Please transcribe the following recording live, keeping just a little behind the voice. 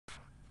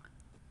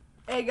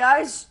Hey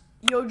guys,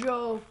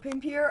 Yojo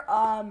Pimp here.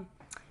 I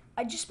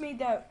just made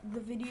the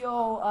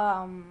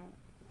video.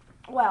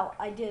 Well,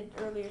 I did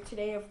earlier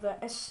today of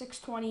the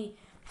S-620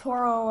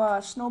 Toro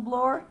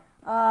snowblower.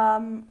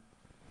 And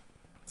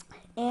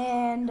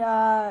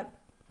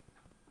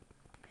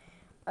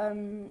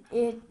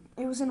it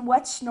was in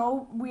wet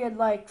snow. We had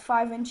like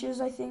 5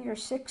 inches, I think, or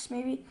 6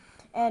 maybe,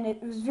 and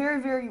it was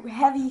very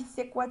heavy,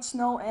 thick, wet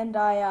snow. And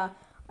I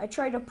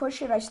tried to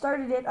push it. I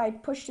started it. I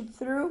pushed it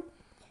through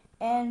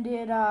and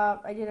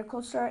I did a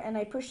cold start and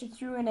I pushed it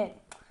through and it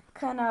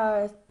kind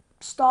of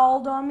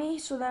stalled on me.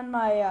 So then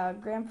my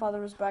grandfather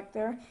was back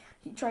there.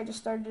 He tried to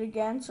start it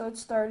again, so it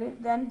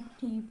started. Then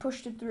he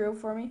pushed it through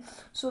for me.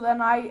 So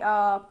then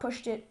I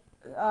pushed it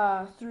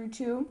through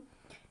too.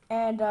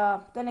 And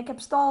then it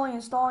kept stalling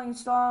and stalling and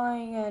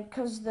stalling, and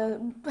because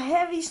the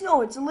heavy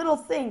snow, it's a little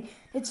thing.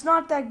 It's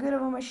not that good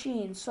of a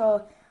machine.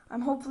 So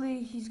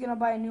hopefully he's gonna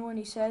buy a new one,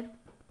 he said,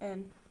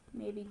 and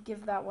maybe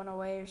give that one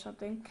away or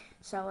something,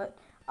 sell it.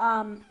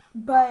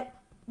 But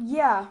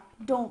yeah,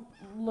 don't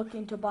look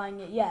into buying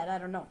it yet. I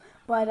don't know.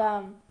 But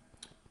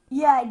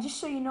yeah,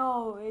 just so you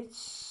know,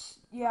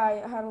 yeah,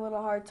 I had a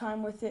little hard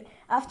time with it.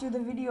 After the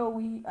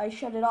video, I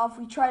shut it off.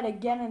 We tried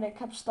again and it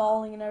kept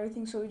stalling and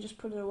everything, so we just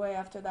put it away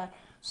after that.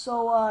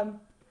 So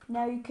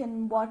now you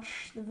can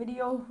watch the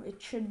video.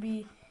 It should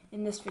be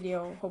in this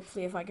video,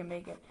 hopefully, if I can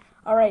make it.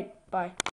 All right, bye.